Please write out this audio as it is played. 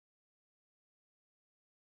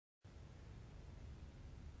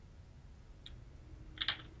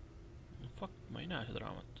näe seda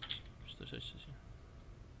raamatut. Mis ta see asja siin?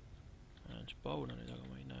 Näen spawnanid, aga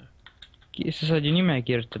ma ei näe. Sa saad ju nime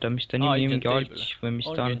kirjutada, mis ta nimi mingi alts või mis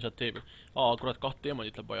ta on. Ongi insert table. Kurat, 2 teemant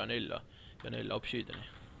ütleb vaja 4 ja 4 obsidiani.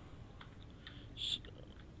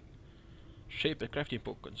 Shape and crafting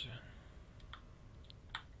book on see.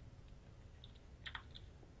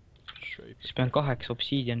 Siis pean 8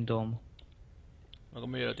 obsidiani tooma. Aga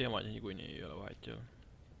meile teemad niikuinii ei ole vahet ju.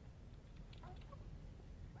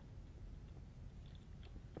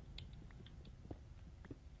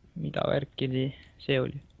 Mida värkidi see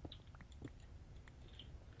oli?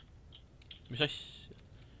 Mis asja?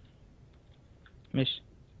 Mis?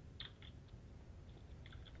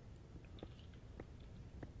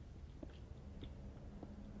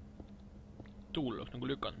 Tuul oleks nagu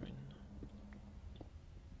lükanud minna.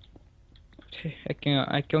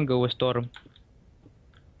 Äkki ongi uues torm.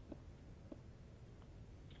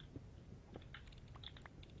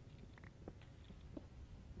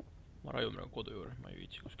 Ma raiun praegu kodu juurde, ma ei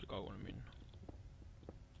viitsi kuskil kaugele minna.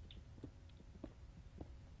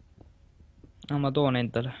 Ma toon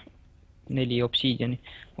endale 4 obsidiani.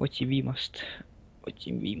 Otsin viimast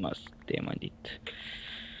teemandit.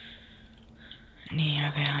 Nii,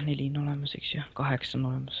 väga hea, 4 on olemas, eks ju. 8 on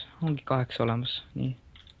olemas. Ongi 8 olemas, nii.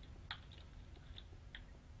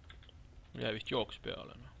 Mul jää vist jooks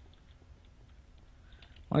peale, noh.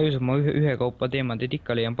 Ma ei usu, ma ühe kaupa teemandid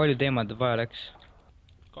ikka leian. Palju teemandid vaja läks?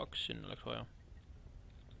 2 sinna läks vaja.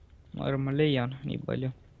 Ma arvan, ma leian nii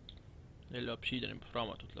palju. 4 obsidiani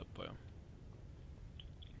raamatut läheb vaja.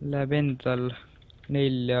 Läheb endal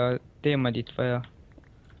 4 teemandit vaja.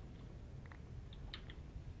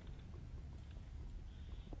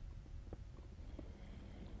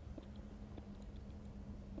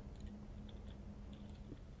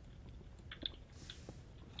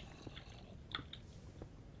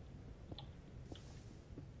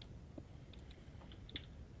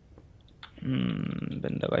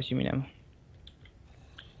 Pean tagasi minema.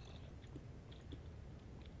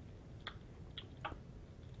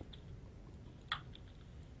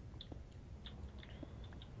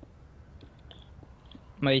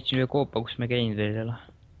 Ma leidsin ühe koopa, kus me käinud veel ei ole.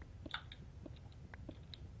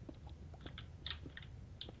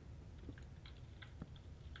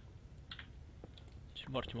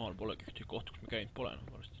 Siin Martimaal polegi ühtegi kohta, kus me käinud pole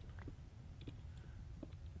enam varsti.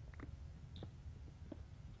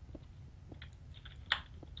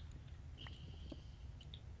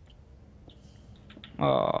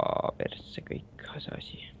 Persse kõik see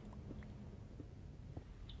asi.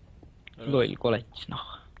 Loll kolets, noh.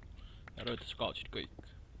 Ära ütle, sa kaotsid kõik.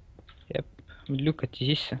 Jep, mind lükati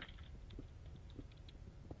sisse.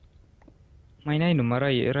 Ma ei näinud, ma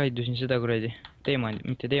raidusin seda kuradi teemand,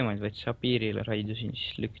 mitte teemand, vaid sapiirile raidusin,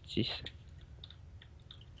 siis lükati sisse.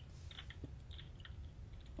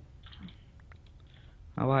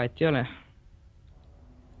 Aga vahet ei ole.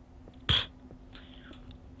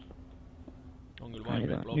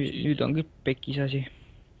 Nüüd on küll pekis asi.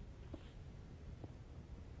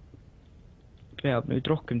 Peab nüüd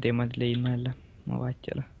rohkem teemad leidma jälle. Ma vahet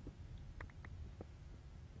ei ole.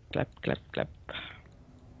 Kläpp.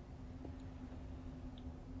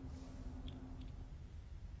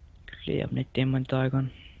 Küll leiab neid teemad aega on.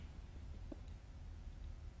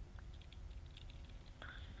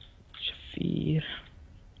 Šafiir.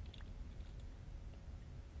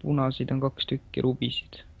 Punasid on 2 tükki,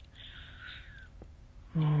 rubisid.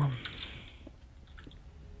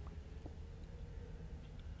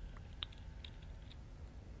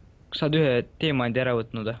 Kas saad ühe teemandi ära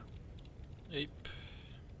võtnud? Eip.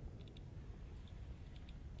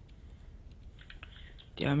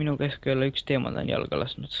 Ja minu käest jälle üks teemand on jalga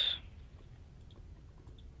lasnud.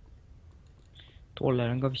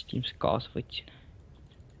 Tollel on ka vist ilmselt kaasa võtsin.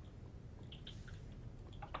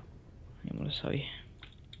 Ja mulle sai.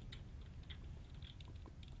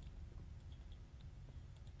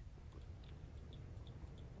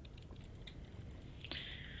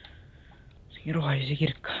 Rohelise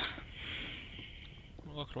kirk.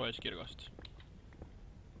 Mul on 2 rohelist kirgast.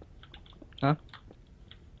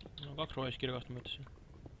 Mul on 2 rohelist kirgast, ma mõtlesin.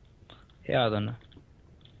 Head on.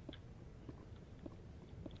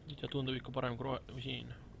 Mida tundub ikka parem kui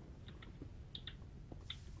siin.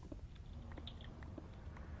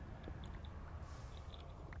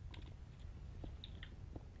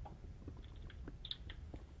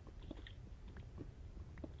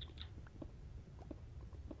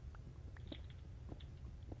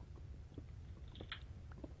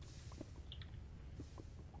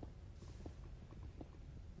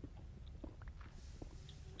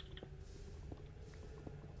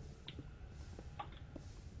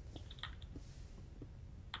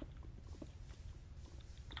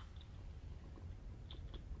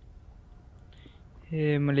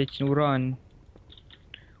 Ma leidsin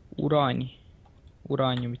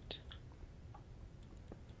uraaniumit.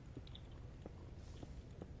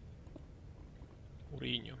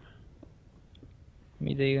 Uriinium.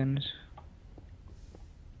 Mida iganes.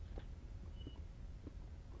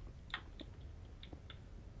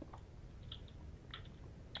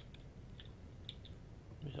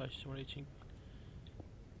 Mis asja ma leidsin?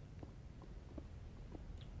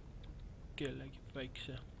 Kellegi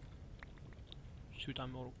väikse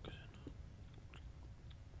südameorukese.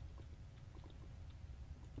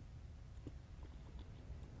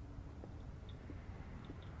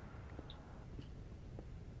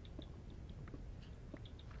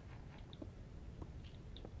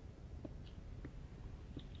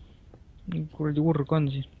 Kuradi urg on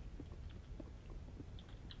siin.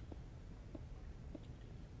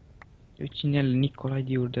 Jõudsin jälle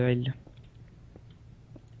Nikolaidi juurde välja.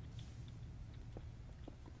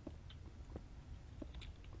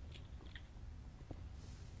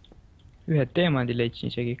 Ühed teemandid leidsin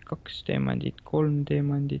isegi, 2 teemandit, 3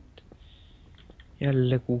 teemandit.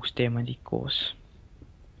 Jälle 6 teemandit koos.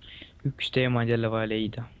 1 teemand jälle vaja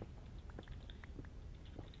leida.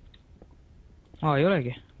 Ei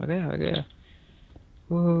olegi, väga hea.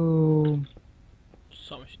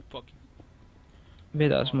 Saame siit fucking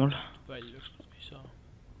Vedas mul. välja ükskord ei saa.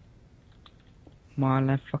 Ma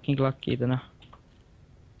olen fucking lucky täna.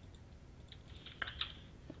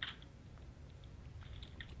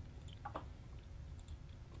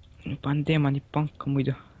 Panen teemandid panka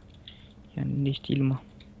muidu. Jään neist ilma.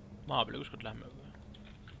 Maa peale kuskord lähme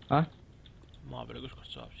või? Maa peale kuskord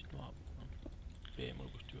saab siit maa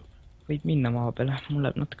veemõlgust juurde. Võid minna maa peale, mul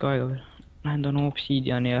läheb natuke aega veel. Lähen toon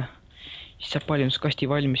obsidiani ja siis saab paljunuskasti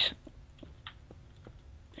valmis.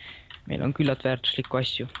 Meil on küllalt väärtuslikku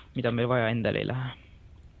asju, mida meil vaja endal ei lähe.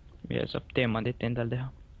 Meil saab teemandit endal teha.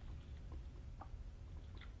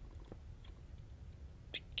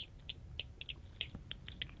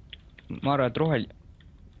 Ma arvan, et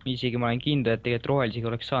isegi ma olen kindel, et tegelikult rohelisega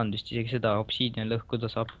oleks saanud vist isegi seda obsidian lõhkuda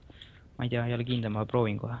saab. Ma ei tea, ei ole kindel, ma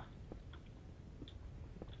proovin kohe.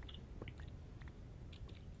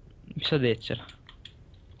 Mis sa teed seal?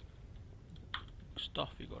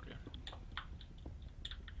 Staffi korjan.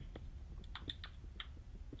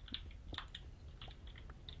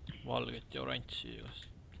 Valget ja orantsi ja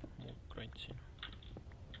muud krantsi.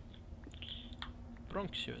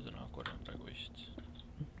 Pronksi ühesõna korjan praegu vist.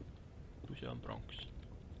 Kui see on pronks.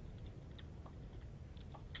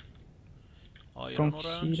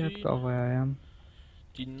 Pronksi läheb ka vaja, jah.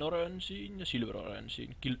 Tinnore on siin ja silverore on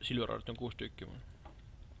siin. Silverort on 6 tükki mul.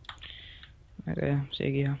 Väga jah,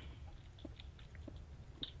 seegi jah.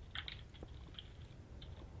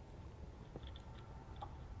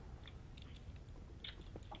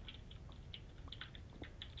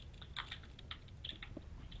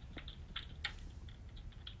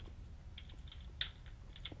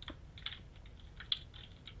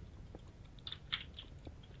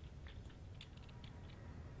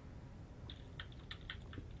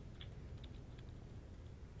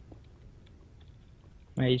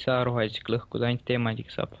 Ma ei saa rohelisega lõhkuda, ainult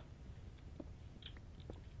teemandiga saab.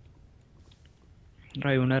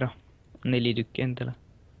 Rajun ära. 4 tükki endale.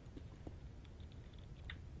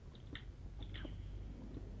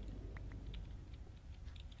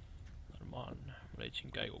 Normaalne. Ma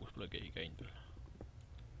leidsin käigu, kus pole keegi käinud veel.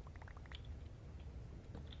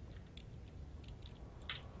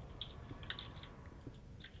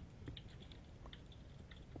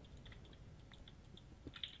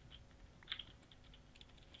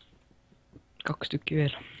 Kaks tükki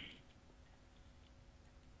veel.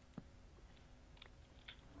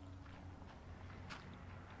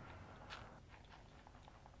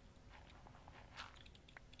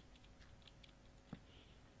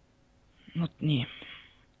 Vot nii.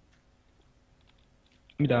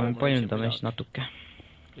 Mida me paljundame siis natuke?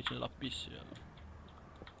 Leidsin lapissi ja...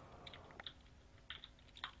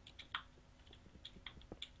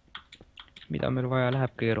 Mida meil vaja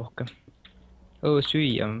läheb kõige rohkem?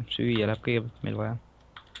 Süüa läheb kõigepealt meil vaja.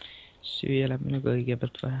 Süüa läheb meil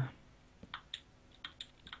kõigepealt vaja.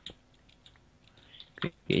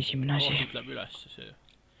 Kõige esimene asi. Siit läheb üles see.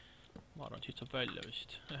 Ma arvan, siit saab välja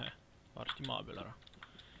vist. Varsti maa peal ära.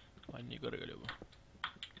 Ma olen nii kõrgel juba.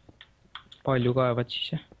 Palju kaevad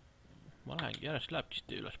siis, jah? Ma lähengi, järjest lähebki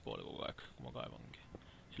siit üles poole kogu aeg, kui ma kaevangi.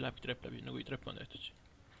 Siis lähebki trepp läbi, nagu trepp on tehtud siin.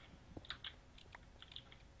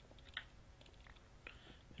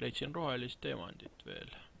 Leidsin rohelist teemandit veel.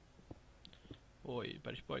 Oi,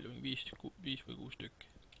 päris palju, 5 või 6 tükki.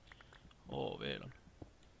 Veel on.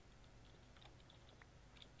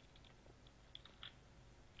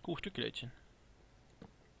 6 tükki leidsin.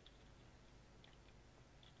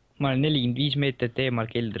 ma olen 45 meetrit eemal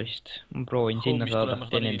keldrist. Ma proovin sinna Home'ist saada, olen ma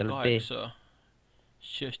teen endale tee. 148.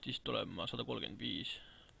 Chest'ist olen ma 135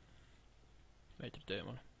 meetrit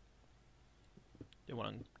eemal. Ja ma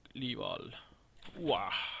olen liiva all.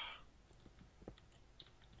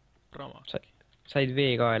 Ramaki. Said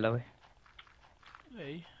veekaela või?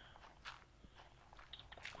 Ei.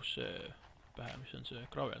 Kus see pähe, mis on see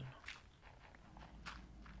gravel?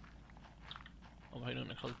 Ma sain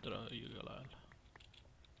õnneks alt ära õigel ajal.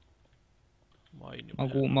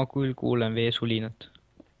 Ma küll kuulen veesulinat.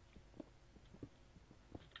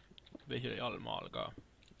 Vesi oli all maal ka.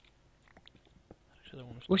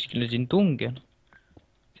 Kuskil siin tungi on.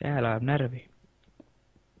 See hääl ajab närvi.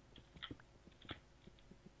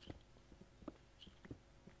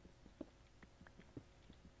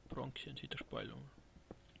 Pronksi on siit palju.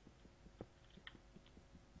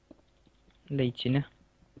 Leidsin jah.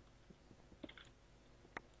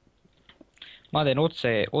 Ma teen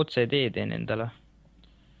otse tee teen endale.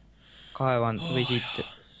 Kaevan või siit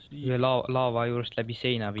ühe laava juurest läbi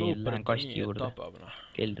seina viin, lähen kasti juurde.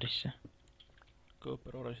 Keldrisse.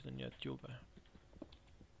 Kõõperoresid on nii, et jube.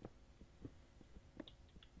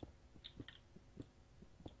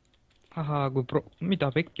 Ahaa,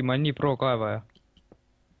 mida pekki, ma olen nii pro kaevaja.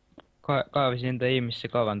 Kaevasin enda eelmisse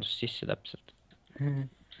kaevandust sisse täpselt.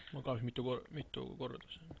 Ma kaevasin mitu korda.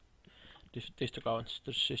 Teiste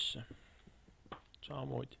kaevandustest sisse.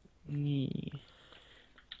 Samamoodi. Nii.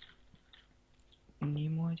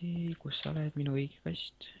 Niimoodi, kus sa oled, minu õige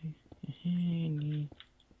kast. Nii.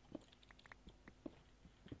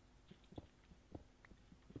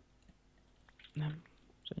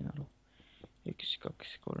 Sain aru. 1,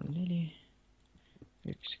 2, 3, 4.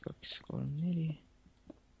 1, 2, 3, 4.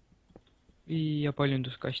 Ja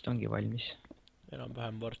paljunduskast ongi valmis.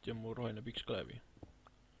 Enam-vähem varsti on mu roheline piks ka läbi.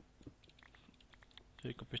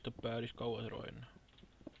 See ikka pistab päris kaua see roheline.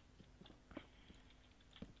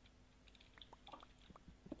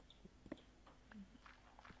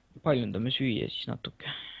 Paljundame süüa siis natuke.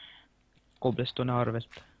 Koblestone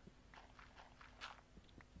arvelt.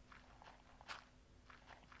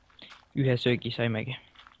 Ühe söögi saimegi.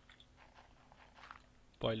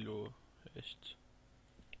 Palju eest?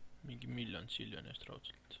 Mingi siljon eest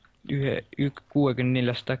raudselt. Ühe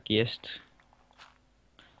 64 staki eest.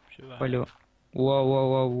 Palju?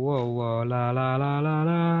 Wow,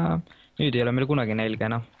 la. Nüüd ei ole meil kunagi nälga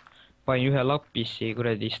enam. Panin ühe lapissi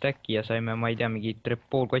kuradi stacki ja saime, ma ei tea, mingi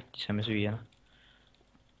pool kotti saime süüa.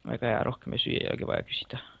 Väga hea, rohkem ei süüa ei olegi vaja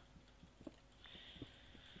küsida.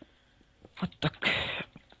 Vatak.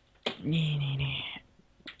 Nii.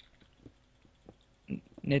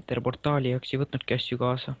 Nether portaali jaoks ei võtnudki asju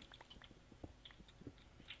kaasa.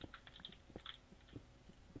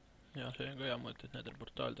 Ja see on ka hea mõte, et Nether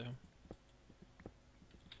portaal teha.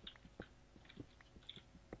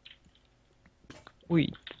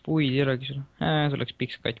 Puid ei olegi sul. See oleks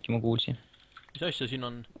piks katki, ma kuulsin. Mis asja siin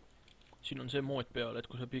on? Siin on see mood peal, et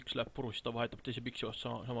kui see piks läheb puru, siis ta vahetab teise piksi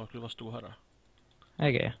vastu kohe ära.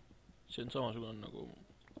 Äge. See on samasugune nagu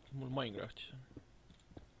mul Minecraftis on.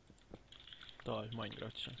 Tavalises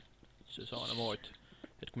Minecraftis on see samane mood,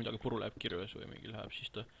 et kui midagi puru läheb kirves või mingi läheb, siis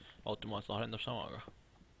ta automaatselt lahendab samaga.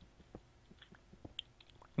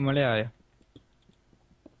 Jumal hea ju.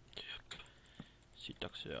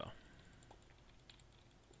 Sitaks hea.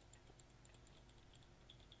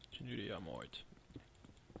 See on ülihea mood.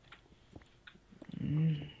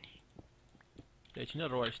 Leidsin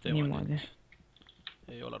jälle rohelist teemandit.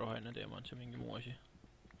 Ei ole roheline teemand, see on mingi muu asi.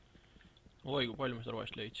 Oi, kui palju ma seda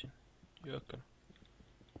rohelist leidsin. Jõhker.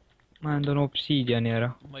 Ma endan obsidiani ära.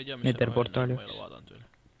 Ma ei tea, mis see roheline, ma ei ole vaadanud veel.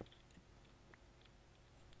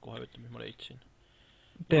 Kohe ütle, mis ma leidsin.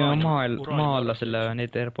 Teeme maa alla selle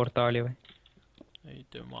Nether portaali või? Ei,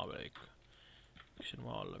 teeme maa peale ikka. Kas siin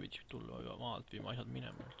maa alla viitsib tulla ja maalt viima asjad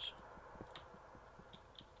minema üldse.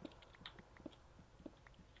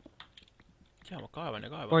 Tea, ma kaevan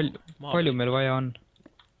ja kaevan. Palju meil vaja on?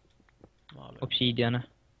 Obsidiane.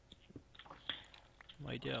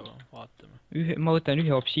 Ma ei tea, vaatame. Ma võtan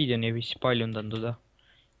ühe obsidiani ja vist paljundan teda.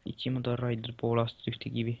 Itsi ma tahan raidel pool aastat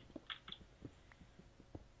ühte kivi.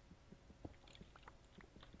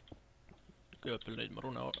 Kõigepealt veel leidma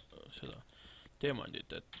rune seda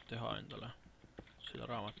teemandit, et teha endale seda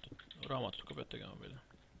raamatut ka pead tegema veel.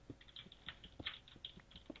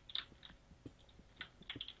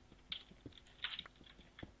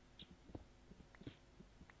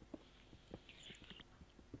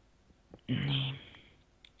 Nii.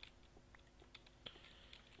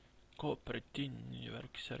 Kooperit tinni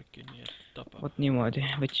värk-särki, nii et tapab. Vot niimoodi,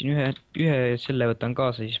 võtsin ühe selle võtan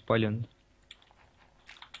kaasa, siis paljund.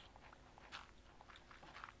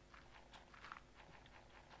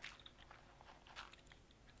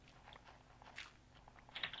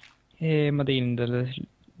 Ma tegin talle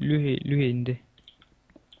lühindi.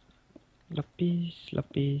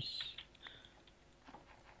 Lapis.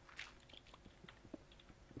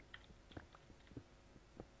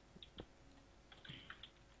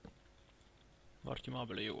 varsti maa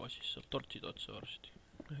peale ei jõua, siis saab tortida otsa varsti.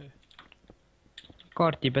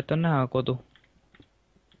 Kaarti pealt on näha kodu.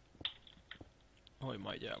 Oi,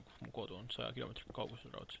 ma ei tea, kus mu kodu on 100 kilomeetrit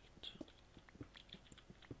kaugusel raudselt.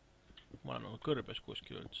 Ma olen nagu kõrbes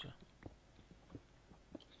kuskil üldse.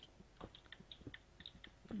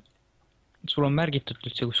 Sul on märgitud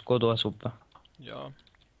üldse, kus kodu asub? Jaa.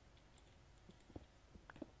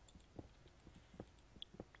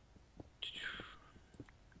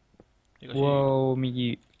 Wow,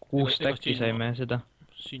 mingi 6 täkki saime seda.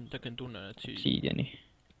 Siin tekken tunne, et Siidjani.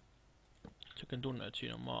 Tekken tunne, et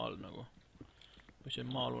siin on maa all nagu. Või see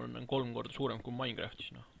maal on 3 korda suurem kui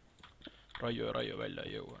Minecraftis, noh. Raio välja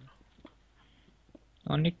ei jõua, noh.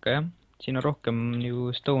 On ikka, jah. Siin on rohkem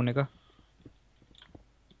ju stone'e ka.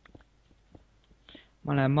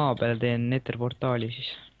 Ma lähen maa peale, teen netherportaali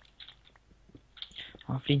siis.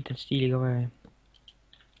 Flint and Steeli ka vaja.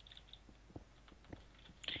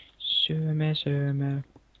 Sööme.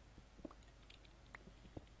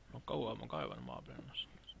 No kaua ma kaevan maa peal ennast.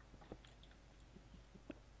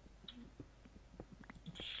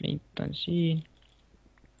 Flint on siin.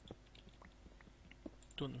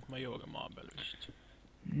 Tundub, ma ei jõuagi maa peal vist.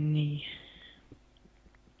 Nii.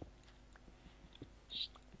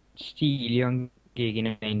 Stiili on keegi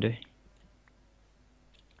näinud või?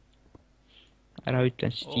 Ära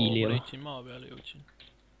ütlen stiili. Ma leidsin maa peale, jõudsin.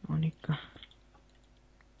 On ikka.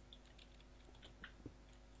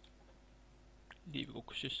 Liiv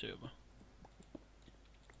kukkus sisse juba.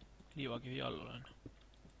 Liivakivi all olen.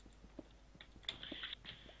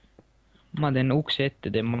 Ma teen ukse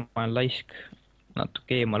ette, ma olen laisk.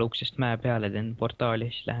 Natuke eemal uksest mäe peale, teen portaali,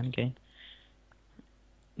 siis lähen käin.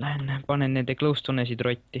 Lähen, panen nende glowstone'sid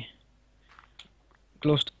rotti.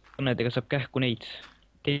 Glowstone'idega saab kähku neid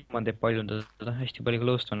teemandeid paljundada. Hästi palju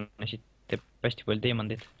glowstone'sid teeb hästi palju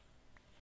teemandeid.